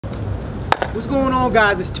What's going on,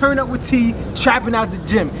 guys? It's Turn Up with T, trapping out the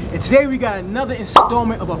gym. And today we got another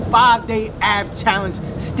installment of a 5-day ab challenge,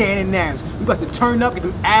 standing abs. We about to turn up, get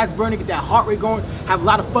them abs burning, get that heart rate going, have a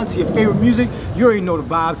lot of fun to your favorite music. You already know the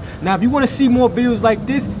vibes. Now, if you want to see more videos like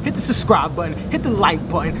this, hit the subscribe button, hit the like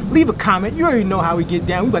button, leave a comment. You already know how we get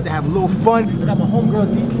down. We about to have a little fun. I got my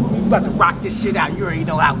homegirl D. We about to rock this shit out. You already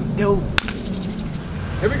know how we do.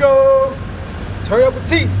 Here we go. Turn Up with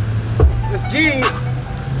T. Let's get it.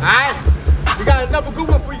 Alright. We got another good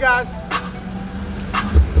one for you guys.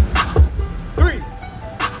 3,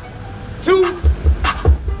 2,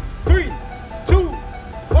 3, 2,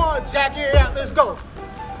 1. Jack it out. Let's go.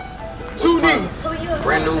 2 knees.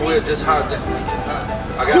 Brand new whip, just hopped in.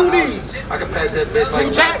 I got 2 knees. I can pass that bitch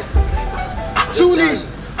like jacks. 2 knees.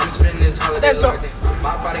 I'm spending this holiday Let's go. locked in.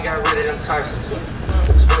 My body got rid of them toxins.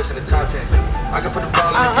 Sports in the top 10. I can put the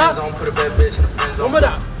ball in the end zone, put a bad bitch in the friend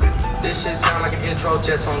zone. This shit sound like an intro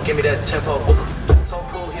jet song, give me that tempo. Told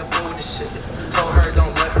Pool, he a fool with this shit. Told her don't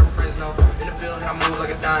let her friends know. In the building, I move like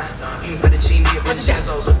a dime. Eating fettuccine and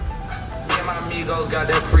Vincenzo's. Me and my amigos got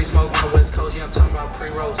that free smoke on the West Coast. Yeah, I'm talking about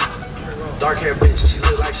pre-rolls. Dark hair bitch, she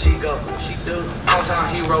look like she go. She do. Hometown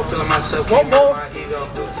hero, feeling myself, can't feel my ego.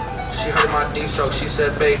 She heard my deep stroke, she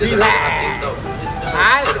said, babe, this is my deep though.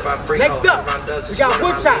 Alright, next up, we got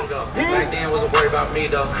wood chop. Back then, wasn't worried about me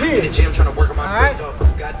though. In the gym, trying to work on my grip though.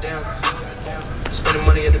 Goddamn, spending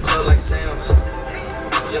money at the club like Sam's.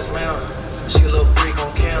 Yes, ma'am. She a little freak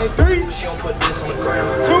on cam. She don't put this on the ground.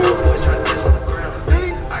 2, boys try to diss on the ground.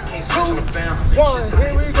 I can't switch on the fam. 1,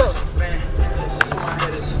 here we go.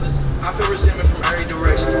 I feel resentment from every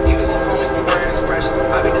direction. Even some homies be wearing expressions.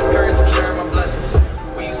 I be discouraged from sharing my blessings.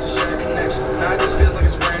 We used to share a connection. Now it just feels like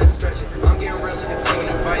it's spraying and stretching. I'm getting real sick of taking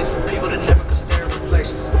advice from people that never could stare at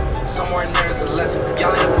reflections. Somewhere in there is a lesson. Y'all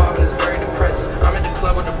ain't involved and it's very depressing. I'm at the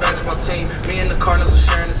club with the basketball team. Me and the Cardinals are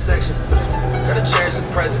sharing the section. Gotta cherish the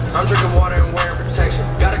present. I'm drinking water and wearing protection.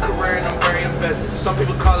 Got a career and I'm very invested. Some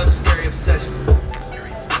people call it a scary obsession.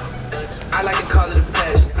 I like to call it a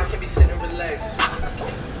passion. I can be sitting relaxing.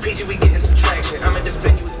 PG, we getting some traction. I'm at the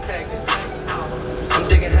venue, it's packed in. I'm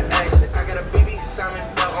digging her accent. I got a BB Simon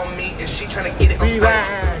belt on me and she trying to get it on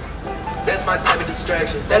fashion. That's my type of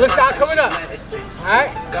distraction. That's let's start coming up. Alright.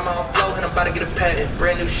 Got my own flow and I'm about to get a patent.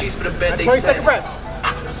 Brand new sheets for the bed. 20-second rest.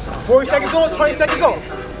 40 seconds on, 20 seconds on.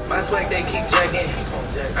 My swag, they keep jacking.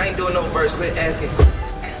 I ain't doing no verse, quit asking.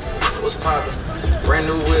 What's poppin'? Brand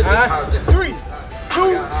new whip, just hopped in. 3,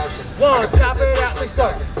 2, 1. Chop it out. Let's go.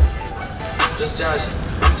 Just joshing.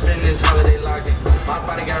 I'm spending this holiday locked in. My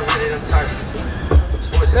body got rid of them toxins.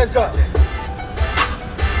 Sports. Let's go.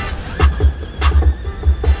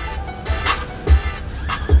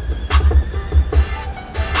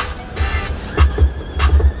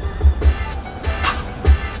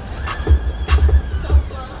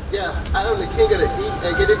 I am the king of the E,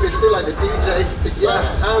 and get it bitch still like the DJ. Yeah,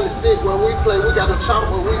 I am the sick when we play, we got to chop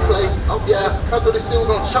when we play. Yeah, come through the city, we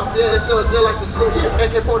gon' chop, yeah, it's just like some sushi.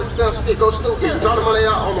 AK-47 stick, go stupid, draw the money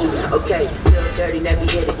out on them. Okay, little dirty, nappy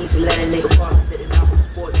headed, easy let a nigga fall, sit it out with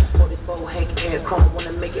the boys, 44, Hank air, chrome,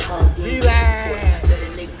 wanna make it home. Relax.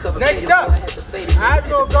 Next up, I'm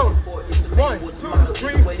gonna go. 1, 2,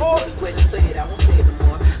 3, 4.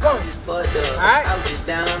 I was just fucked up. I was just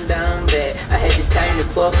down bad. I had to tighten the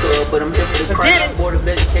fuck up, but I'm here for the crime. Board of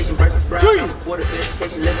Education versus Brown. Board of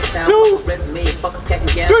Education, live in town. Fuck a resume, fuck a tech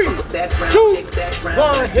and gas, fuck a background, check background.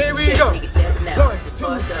 1, here we go. 1,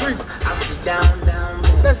 2, 3. I was just down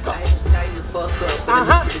bad. Let's go. I had to tighten the fuck up, but I'm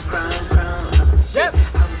here for the crown. Yep.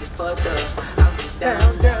 I was just fucked up. I was just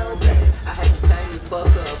down bad. I had to tighten the fuck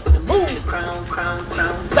up, but I'm here for the crown.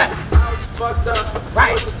 I was fucked up.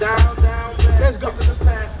 Right. I was down bad. Let's go.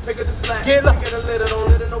 Pick up the slack, get up. Get a little, don't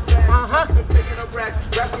let it no back. Been picking up racks,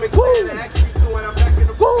 rap from McLean, and actually doing, I'm back in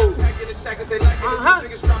the pool. Back in the shackers, they like it.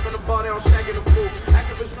 Niggas dropping the ball, they on shagging the fool.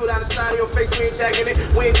 Active and shoot out the side of your face, we ain't jacking it.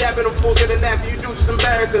 We ain't dapping them fools in the nap, you do just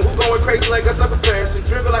embarrassing. Who going crazy like us, like comparison?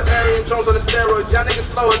 Dribble like Marion Jones on the steroids. Y'all niggas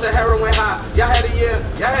slow as a heroin high. Y'all had a year,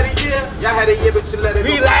 but you let it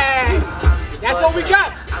go. Relax. That's all we got.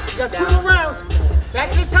 We got 2 more rounds. Back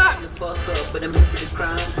to the top.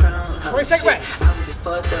 20-second rest.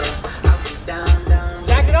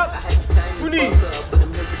 Jack it up. 2 knees.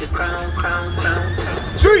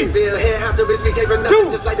 3,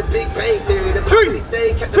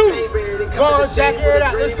 2, 1. Jack it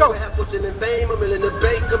out. Let's go.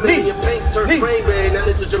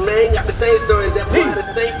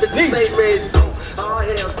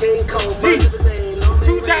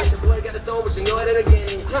 Two jacks.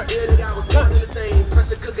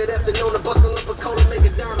 Pressure cooker afternoon, the bustle up a cola, make a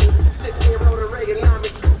diamond. 6 rotor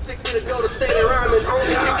Reaganomics. Sick with a go to stay rhyming.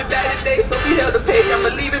 Only think about it days, so we held the pay. I'ma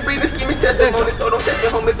leave and breathe and scheme and test the on it, so don't test me,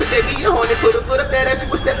 homie. Put that knee on it, put a foot up that ass, you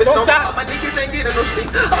was stepping on. All my niggas ain't getting no sleep.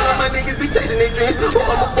 All of my niggas be chasing their dreams. Oh,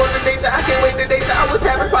 I'm a born in nature, I can't wait the day I was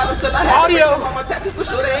having problems till I had to all my tattoos for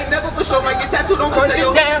sure. They ain't never for sure. Might get tattooed, don't go tell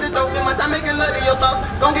your homies the dope. In my time making love to your thoughts.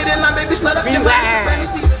 Don't get in line, baby, slut up your mind. It's a brand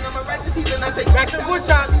new season, I'm a righteous season. I take back to the wood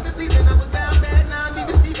shop. I was down bad, now I'm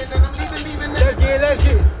even Steven, and I'm leaving. Let's get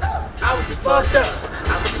it. I was just fucked up.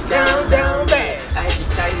 I was down bad. I had to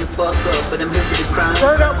tighten the fuck up, but I'm here for the crime.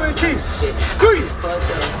 Turn up with T. 3,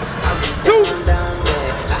 2,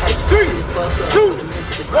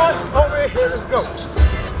 1, over here, let's go.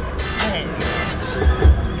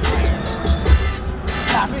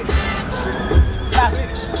 Stop it.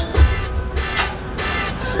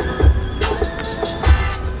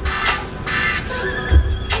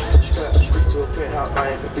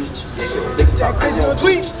 Miami Beach, niggas talk crazy on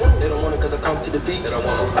tweets. They don't want it cause I come to the beat. They don't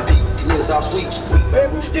want it. I beat these niggas all sweet.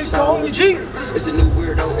 Baby, sticks on your Jeep. It's a new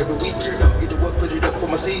weirdo every week. Either what, put it up for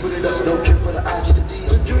my seeds. Don't care for the IG disease.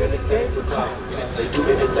 They do anything for clout. They do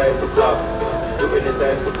anything for clout. Do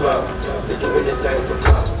anything for clout. They do anything for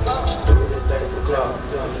clout. Do anything for clout.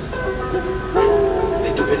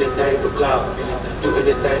 They do anything for clout. Do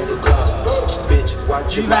anything for clout. Bitch,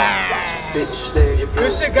 watch your mouth. Bitch, stay your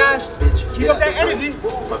good shit, guys. Keep up that energy.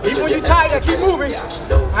 Even when you're tired, keep moving.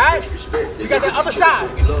 Alright? You got that other side.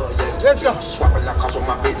 Let's go. Swapping out cars with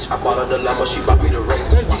my bitch. I bought her the Lambo, she bought me the race.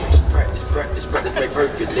 Practice, make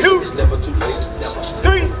perfect. It's never too late.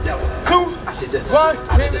 3, 2,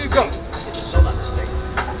 1, here we go.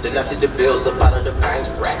 Then I see the bills up out of the bank.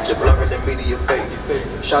 The blur in the media fake.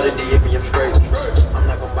 Shot it DM me, I'm straight. I'm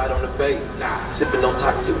not gonna bite on the bait. Sipping on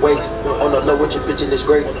toxic waste. On the low, what you bitchin' is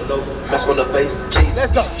great. Mask on the face. Let's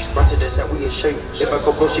go. Run to this, how we in shape. If I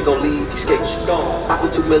go broke, she gon' leave, escape. She gone. I put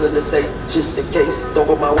 $2 million to safe, just in case. Don't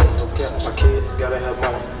go my way. Don't care. My kids gotta have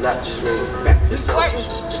money, not just me. Back to selfish.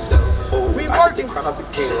 We I took the crown off the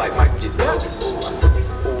king like Mike did Elvis. I took it.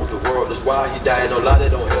 The world is wild. He dying, no lie, they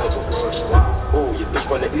don't help him. Your bitch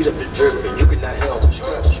wanna eat up the drip and you cannot help it.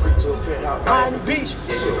 Street to a penthouse, Miami Beach.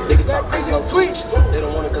 Niggas talk crazy on tweets. They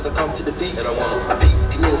don't want it cause I come to the beat. They don't want it. I beat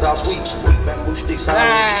these niggas all sweet. Bamboo sticks on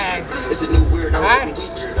it's a new weirdo. Alright.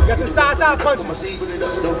 You got the side punch.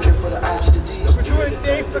 No trip for the IG disease. But you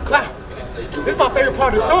anything for the clout. This is my favorite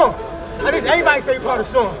part of the song. I think it's everybody's favorite part of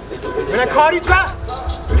the song. When that Cardi drop,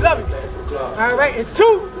 we love it. Alright, and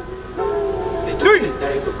 2, 3,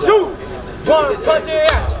 2, 1, punch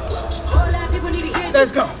it out.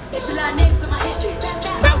 Let's go. It's a lot of names on my hit list.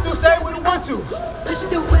 Now still say what it wants to. Pussy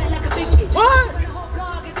still wet like a big bitch. What?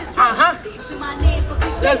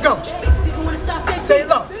 Let's go. Say it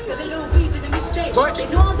low. What? They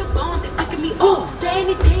know I'm the bomb. They're taking me off. Say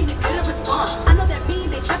anything to get a response. I know that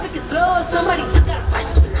means they traffic is slow. Somebody just gotta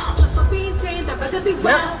purchase it now. So for being tamed, I'd rather be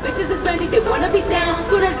wild. Bitches is brandy, they wanna be down.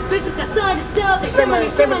 Soon as this bitches got sun to sell, they say my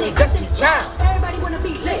name, Destiny Child. Everybody wanna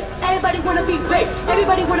be lit. Everybody wanna be rich.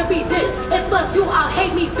 Everybody wanna be this. If us, you all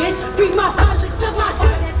hate me, bitch. Bring my politics, suck my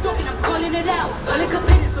dick. That talking, I'm calling it out. Calling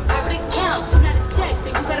companions from private accounts. You not a check,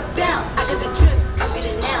 then you gotta bounce. I got the drip, come get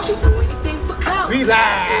it now. They do anything for clout.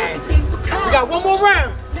 Relax. We got one more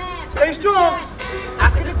round. Stay strong. I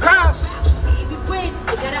see the crowd.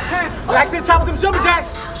 Back to the top of them jumping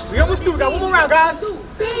jacks. We almost through. Got one more round, guys.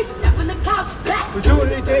 We do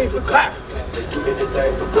anything for clout. They do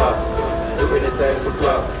anything for clout. Do anything for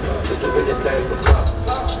clout. They do anything for clout.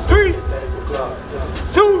 3,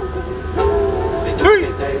 2, 3,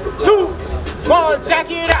 2, 1.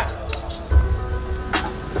 Jack it out.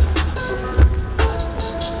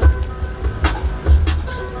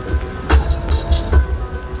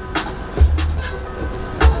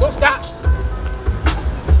 Don't stop.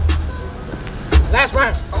 Last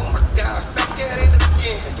round. Oh my God, back at it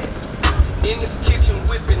again. In the kitchen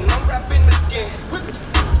whipping, I'm rapping again.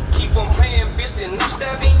 Keep on playing, bitch, then I'm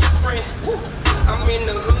stabbing your friend. I'm in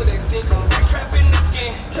the hood, they think I'm back trapping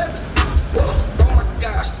again. Oh my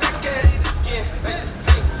gosh, back at it again. Hey,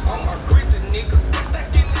 all my grizzly niggas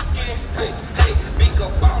stacking again. Hey, big up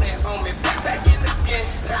all that on me, backpacking again.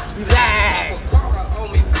 Relax.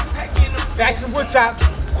 Back to the wood chops.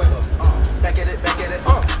 Back at it,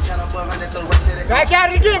 count up 100, throw racks at it. Back at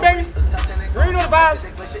it again, baby. You ain't know the vibe.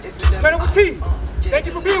 Turn up with T. Thank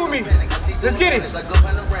you for being with me. Let's get it.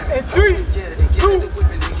 In 3, 2,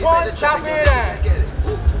 1, chop it out.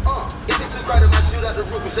 If it's too crowded, my shoot out the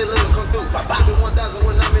roof and say, little come through. Give me 1,000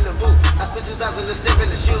 when I'm in the booth. I spent 2,000 to step in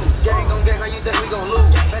the shoes. Gang gon' gang, how you think we gon' lose?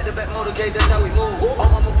 Back to back motorcade, that's how we move. On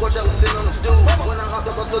my porch, I was sitting on the stool. When I hopped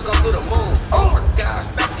up, I took off to the moon. Oh my God,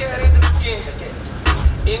 back at it again.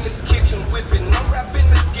 In the kitchen whipping, I'm rapping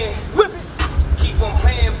again. Whip it. Keep on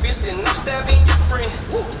playing, bitch, then I'm stabbing your friend.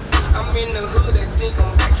 I'm in the hood, I think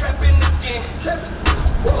I'm back trapping again.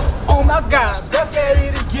 my God, back at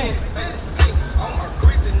it again. On my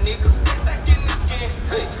grizzly niggas, stacking again.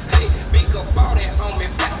 Big up all that on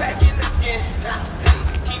me, backpacking again.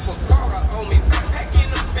 Keep a quarter on me,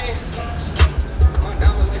 backpacking the best. My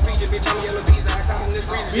dollar like feature, bitch, I'm yellow bees, I out in this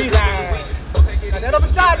freezer. Now that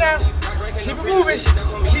other side now. Keep it moving.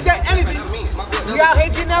 Keep that energy. We out here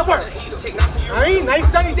getting that work. I mean,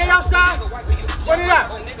 nice sunny day outside. Sweat it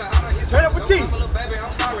out. Turn up with T.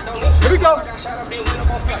 Here we go.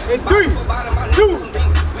 In 3, 2,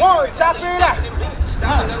 1. Chop it out.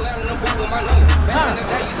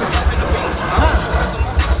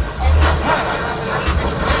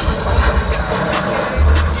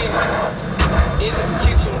 In the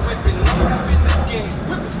kitchen whipping, I'm rapping again.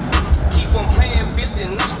 Keep on playing, bitch,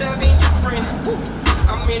 then I'm stabbing your friend.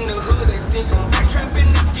 I'm in the hood, I think I'm back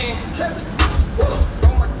trapping again.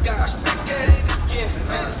 Oh my gosh, back at it again.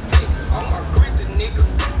 On my grizzly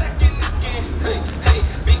niggas, stacking again.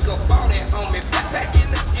 Big up all that on me,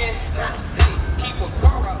 backpacking again. Keep a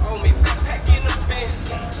quarter on me, backpacking the best.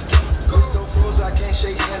 Go so froze, I can't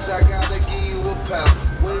shake hands, I gotta give you a pound.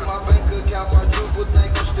 With my bank account quadruple,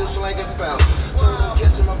 think I'm still slanging pounds.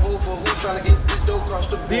 Catching my vote for who trying to get this dough across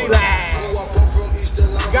the board.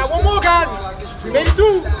 We got one more, guys. We made it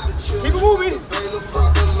through. Keep it moving.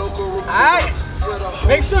 Alright.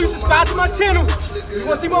 Make sure you subscribe to my channel. If you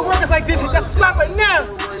want to see more workers like this, hit that subscribe button now.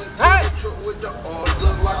 Alright.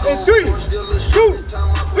 In 3, 2,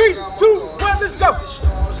 1, let's go.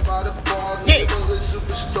 Yeah.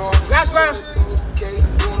 Last round.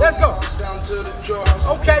 Let's go.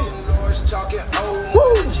 Okay.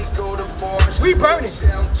 Woo. We burning.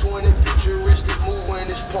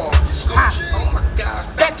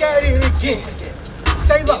 Back at it again.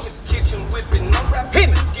 Stay low. Hit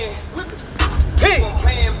it. Hit it.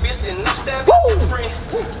 Woo.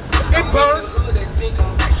 It burns.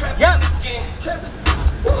 Yep.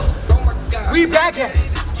 We back at it.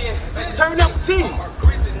 Turn up T.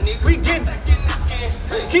 We getting it.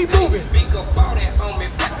 Keep moving.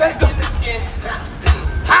 Let's go.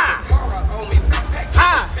 Ha. Ha.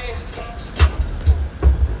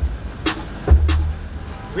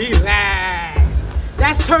 Relax.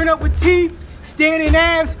 That's Turn Up with T, standing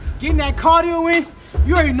abs, getting that cardio in.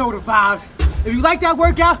 You already know the vibes. If you like that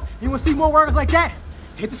workout and you want to see more workouts like that,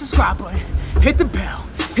 hit the subscribe button, hit the bell,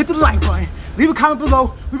 hit the like button, leave a comment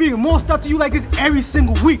below. We bring more stuff to you like this every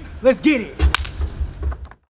single week. Let's get it.